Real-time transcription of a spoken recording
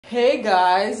Hey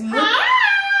guys, look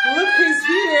who's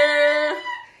here.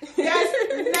 Yes,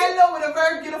 Nelo with a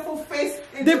very beautiful face.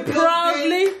 The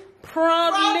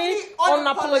proudly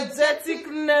unapologetic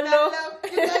Nelo.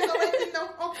 You guys already know,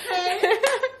 okay?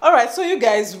 Alright, so you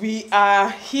guys, we are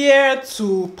here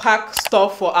to pack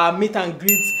stuff for our meet and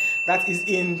greet that is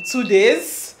in 2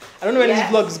 days. I don't know when this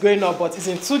vlog is going up, but it's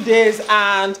in 2 days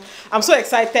and I'm so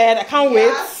excited. I can't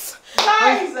wait.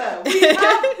 Guys, we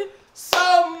have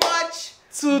so much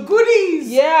goodies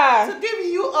to give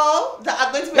you all that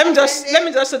are going to be let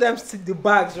me just show them the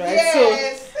bags, right?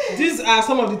 Yes. So these are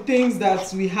some of the things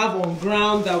that we have on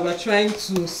ground that we're trying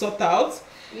to sort out.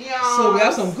 Yes. So we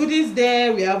have some goodies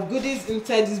there, we have goodies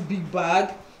inside this big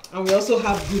bag, and we also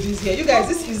have goodies here. You guys,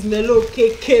 this is Nelo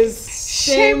KK's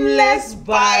Shameless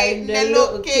by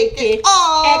Nelo KK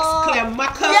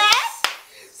exclamation. Yes.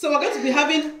 So we're going to be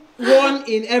having one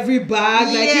in every bag.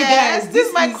 Like you guys, this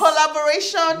is my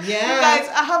collaboration. Yeah. You guys,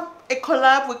 I have a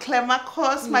collab with Claire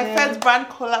Marcos, my first brand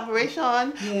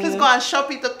collaboration. Please go and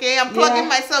shop it, okay? I'm plugging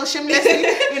myself shamelessly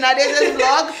in Adeze's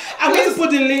vlog. I'm going to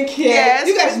put the link here. Yes,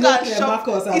 you guys know Claire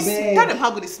Marcos. Tell them how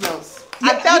good it smells.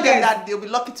 Yeah, and tell them that they'll be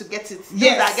lucky to get it.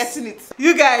 Yes, they are getting it.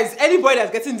 You guys, anybody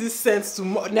that's getting this scent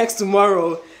next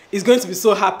tomorrow is going to be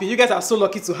so happy. You guys are so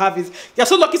lucky to have it. You're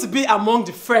so lucky to be among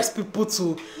the first people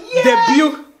to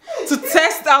debut, to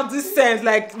test out this scent.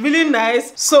 Like, really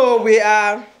nice. So we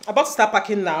are about to start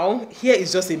packing now. Here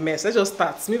is just a mess. Let's just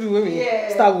start. Maybe when we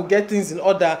start, we'll get things in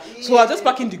order. So we're just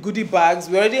packing the goodie bags.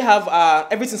 We already have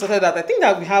everything sorted out. I think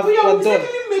that we have done.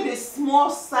 We made a small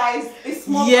size, yes,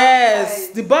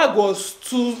 size. The bag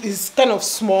is kind of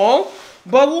small,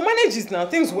 but we'll manage it now.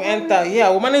 Things will enter. Yeah,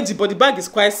 we'll manage it, but the bag is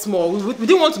quite small. We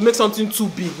didn't want to make something too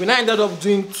big. We now ended up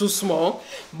doing too small,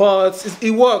 but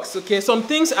it works. Okay, some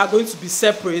things are going to be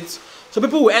separate. So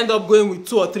people will end up going with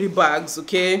 2 or 3 bags,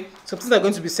 okay? Some things are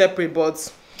going to be separate, but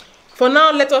for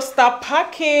now, let us start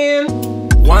packing.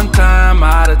 1 time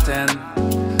out of 10,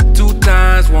 2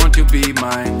 times won't you be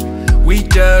mine? We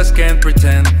just can't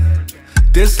pretend.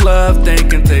 This love thing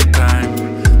can take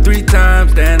time. 3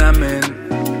 times then I'm in.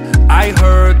 I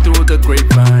heard through the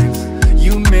grapevines,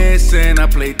 you missing a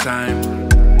playtime,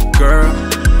 girl.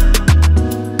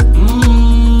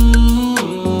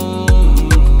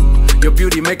 Your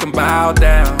beauty make them bow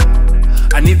down.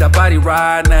 I need that body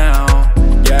right now.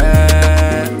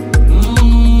 Yeah.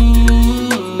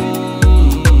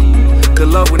 The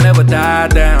love will never die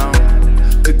down.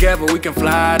 Together we can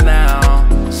fly now.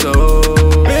 So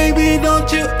baby,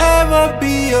 don't you ever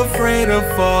be afraid of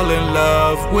falling in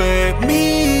love with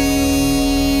me.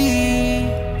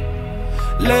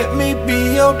 Let me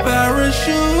be your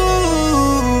parachute.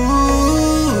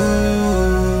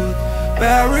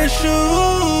 Parachute.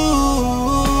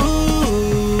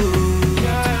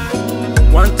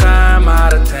 1 time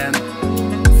out of 10,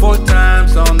 4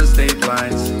 times on the state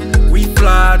lines. We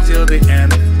fly till the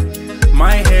end.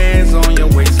 My hands on your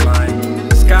waistline.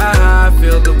 Sky high,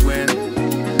 feel the wind.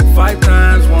 5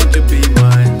 times, won't you be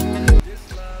mine?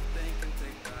 This love thing can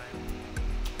take time.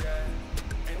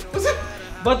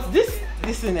 But this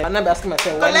thing, I'm not asking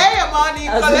myself. Collect your money,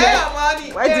 collect your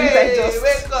money. Why didn't I just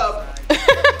wake up?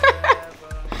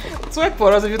 Twerk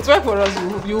for us. If you twerk for us,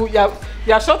 you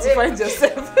are sure to find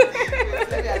yourself.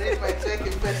 Let me arrange my twerk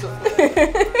in first of all.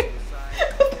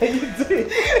 What are you doing?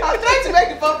 I'm trying to make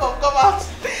the pump up come out.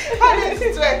 How do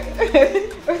you twerk?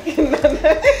 Okay, Nana.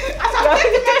 As I'm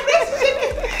making my breast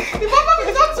shaking, the pump up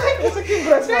is not twerking.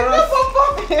 There's no pump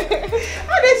up.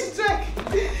 How does she twerk?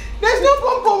 There's no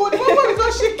pump up. The pump up is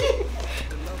not shaking.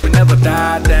 We never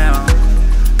die down.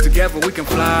 Together we can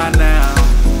fly now.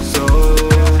 So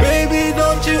baby,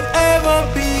 don't you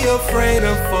ever be afraid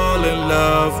of falling in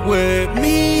love with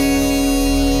me.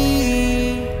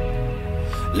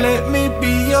 Let me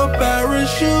be your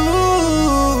parachute.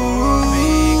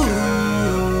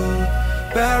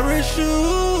 Parachute.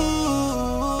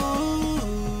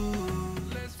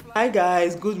 Hi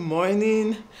guys, good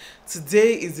morning.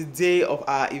 Today is the day of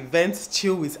our event,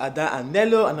 Chill with Ada and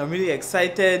Nelo, and I'm really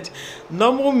excited.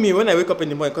 Normal me, when I wake up in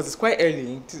the morning, because it's quite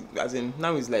early, as in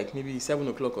now it's like maybe 7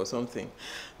 o'clock or something.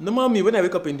 Normal me, when I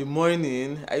wake up in the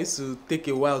morning, I used to take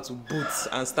a while to boot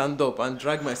and stand up and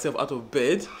drag myself out of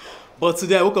bed. But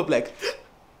today I woke up like...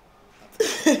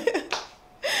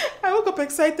 I woke up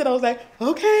excited. I was like,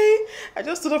 okay. I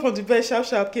just stood up from the bed,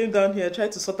 sharp, came down here,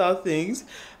 tried to sort out things.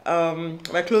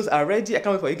 My clothes are ready. I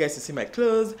can't wait for you guys to see my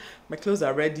clothes. My clothes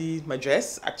are ready. My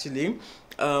dress, actually.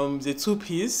 The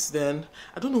 2-piece. Then,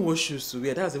 I don't know what shoes to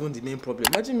wear. That's even the main problem.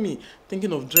 Imagine me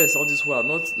thinking of dress all this while,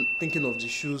 not thinking of the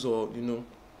shoes or, you know,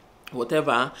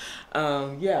 whatever.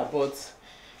 Yeah, but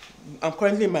I'm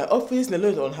currently in my office.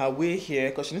 Nelo is on her way here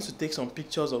because she needs to take some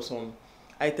pictures of some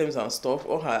items and stuff.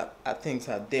 All her things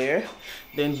are there.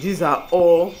 Then these are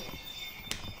all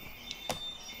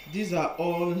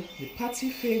the party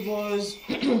favors.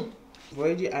 I've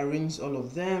already arranged all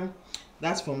of them.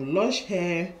 That's from Lush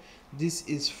Hair. This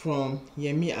is from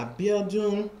Yemi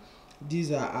Abiodun.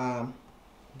 These are our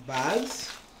bags.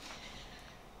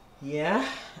 Yeah,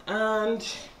 and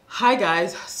hi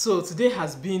guys. So today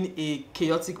has been a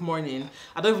chaotic morning.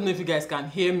 I don't even know if you guys can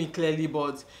hear me clearly,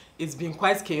 but it's been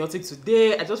quite chaotic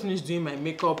today. I just finished doing my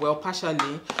makeup, well,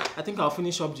 partially. I think I'll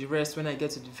finish up the rest when I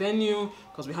get to the venue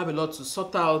because we have a lot to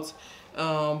sort out.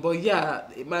 But yeah,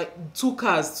 my 2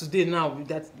 cars today now,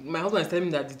 that my husband is telling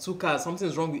me that the 2 cars,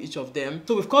 something's wrong with each of them.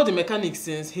 So we've called the mechanic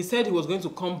since. He said he was going to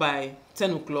come by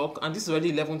 10 o'clock and this is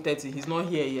already 11:30. He's not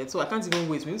here yet, so I can't even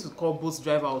wait. We need to call both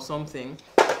driver or something.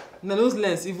 Nelo's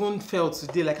lens even fell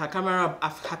today. Like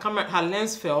her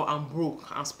lens fell and broke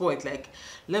and spoiled. Like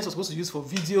lens was supposed to use for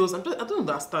videos. I don't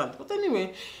understand. But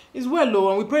anyway, it's well low,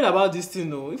 and we prayed about this thing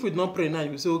though. If we did not pray now,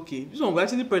 you will say okay. This one we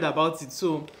actually prayed about it.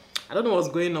 So I don't know what's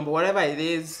going on, but whatever it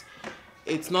is,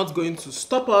 it's not going to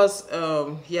stop us.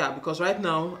 Yeah, because right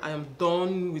now I am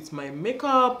done with my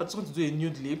makeup. I just want to do a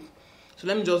nude lip. So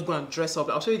let me just go and dress up.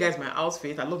 I'll show you guys my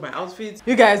outfit. I love my outfit.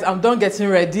 You guys, I'm done getting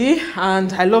ready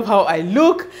and I love how I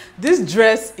look. This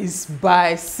dress is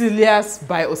by Silas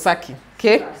by Osaki.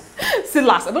 Okay?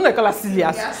 Silas. I don't like call her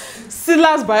Silas.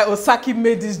 Silas by Osaki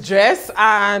made this dress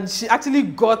and she actually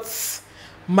got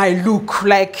my look.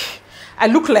 Like, I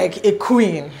look like a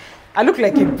queen. I look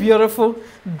like a beautiful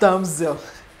damsel.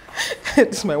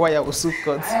 This is my wire was so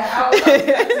cut.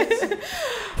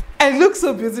 I look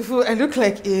so beautiful. I look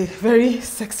like a very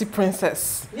sexy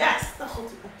princess. Yes, that's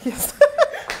what yes.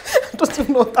 I don't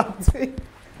even know what I'm doing.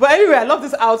 But anyway, I love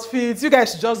this outfit. You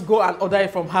guys should just go and order it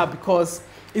from her because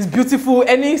it's beautiful.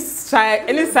 Any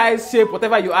size, shape,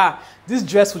 whatever you are, this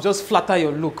dress will just flatter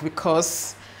your look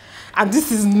because... And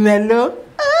this is Nelo.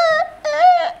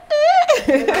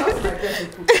 I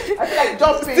feel like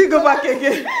jumping. Still go back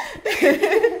again.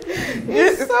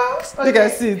 You can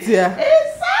see it here.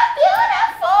 It's so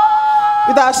beautiful.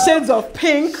 With our shades of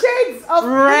pink. Shades of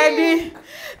ready. pink.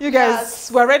 You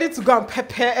guys, we're ready to go and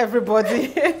prepare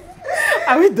everybody.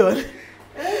 Are we done?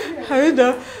 Are we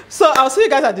done? So I'll see you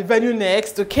guys at the venue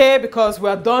next, okay? Because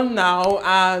we're done now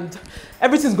and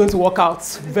everything's going to work out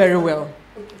very well.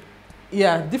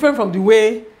 Yeah, different from the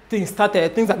way things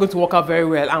started, things are going to work out very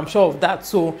well. I'm sure of that.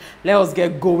 So let us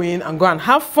get going and go and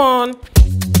have fun.